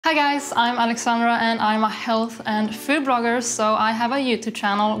Hi guys, I'm Alexandra and I'm a health and food blogger, so I have a YouTube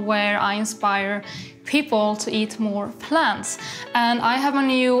channel where I inspire people to eat more plants. And I have a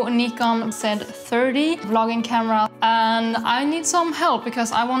new Nikon Z30 vlogging camera and I need some help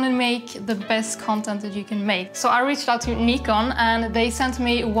because I want to make the best content that you can make. So I reached out to Nikon and they sent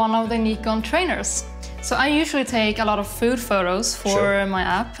me one of the Nikon trainers. So I usually take a lot of food photos for my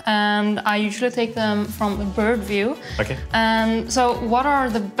app, and I usually take them from the bird view. Okay. And so what are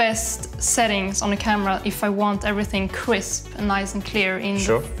the best settings on the camera if I want everything crisp and nice and clear in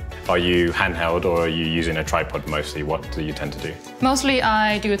Are you handheld or are you using a tripod mostly? What do you tend to do? Mostly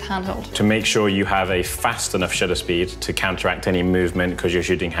I do it handheld. To make sure you have a fast enough shutter speed to counteract any movement because you're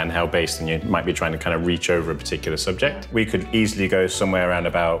shooting handheld based and you might be trying to kind of reach over a particular subject, we could easily go somewhere around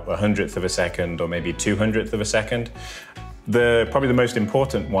about 100th of a second or maybe 200th of a second. Probably the most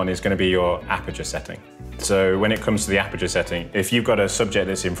important one is going to be your aperture setting. So when it comes to the aperture setting, if you've got a subject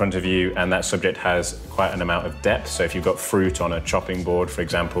that's in front of you and that subject has quite an amount of depth, so if you've got fruit on a chopping board, for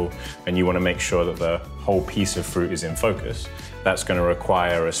example, and you want to make sure that the whole piece of fruit is in focus, that's going to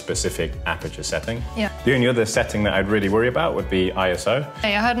require a specific aperture setting. Yeah. The only other setting that I'd really worry about would be ISO.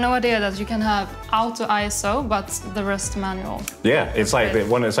 Hey, I had no idea that you can have auto ISO, but the rest manual. Yeah, it's like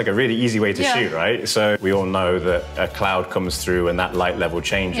a really easy way to shoot, right? So we all know that a cloud comes through and that light level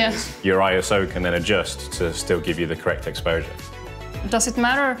changes. Yeah. Your ISO can then adjust to still give you the correct exposure. Does it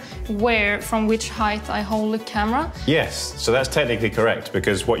matter from which height I hold the camera? Yes, so that's technically correct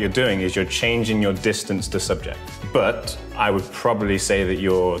because what you're doing is you're changing your distance to subject. But I would probably say that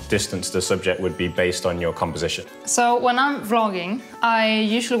your distance to subject would be based on your composition. So when I'm vlogging, I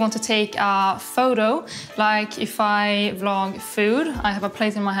usually want to take a photo. Like if I vlog food, I have a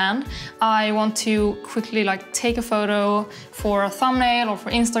plate in my hand. I want to quickly take a photo for a thumbnail or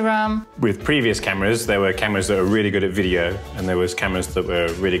for Instagram. With previous cameras, there were cameras that were really good at video and there was cameras that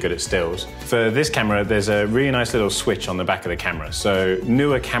were really good at stills. For this camera, there's a really nice little switch on the back of the camera. So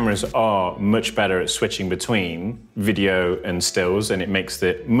newer cameras are much better at switching between video and stills, and it makes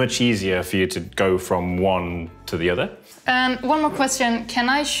it much easier for you to go from one to the other. And one more question, can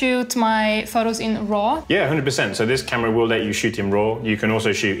I shoot my photos in RAW? Yeah, 100%. So this camera will let you shoot in RAW. You can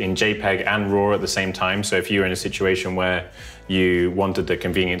also shoot in JPEG and RAW at the same time. So if you're in a situation where you wanted the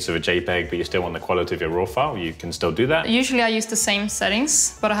convenience of a JPEG, but you still want the quality of your RAW file, you can still do that. Usually I use the same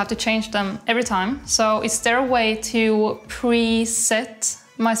settings, but I have to change them every time. So is there a way to preset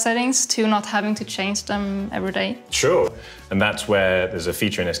my settings to not having to change them every day? Sure, and that's where there's a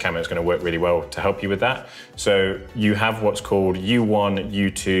feature in this camera that's going to work really well to help you with that. So you have what's called U1,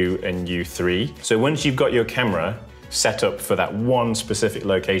 U2 and U3. So once you've got your camera set up for that one specific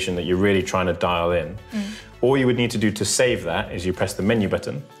location that you're really trying to dial in, all you would need to do to save that is you press the menu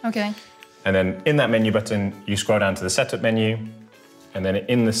button. Okay. And then in that menu button, you scroll down to the setup menu, and then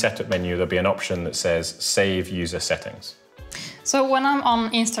in the setup menu, there'll be an option that says Save User Settings. So when I'm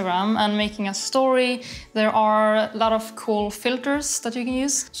on Instagram and making a story, there are a lot of cool filters that you can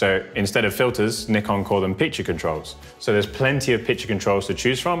use. So instead of filters, Nikon call them picture controls. So there's plenty of picture controls to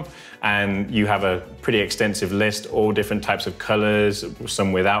choose from, and you have a pretty extensive list, all different types of colors,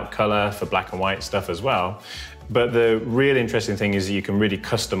 some without color for black and white stuff as well. But the real interesting thing is that you can really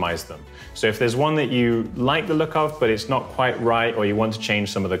customize them. So if there's one that you like the look of, but it's not quite right, or you want to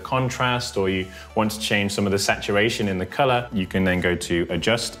change some of the contrast, or you want to change some of the saturation in the color, you can then go to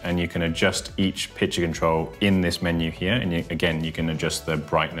adjust, and you can adjust each picture control in this menu here. And again, you can adjust the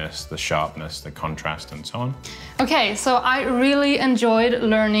brightness, the sharpness, the contrast, and so on. Okay, so I really enjoyed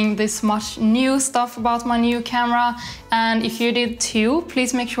learning this much new stuff about my new camera. And if you did too,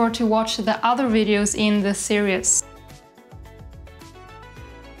 please make sure to watch the other videos in the series.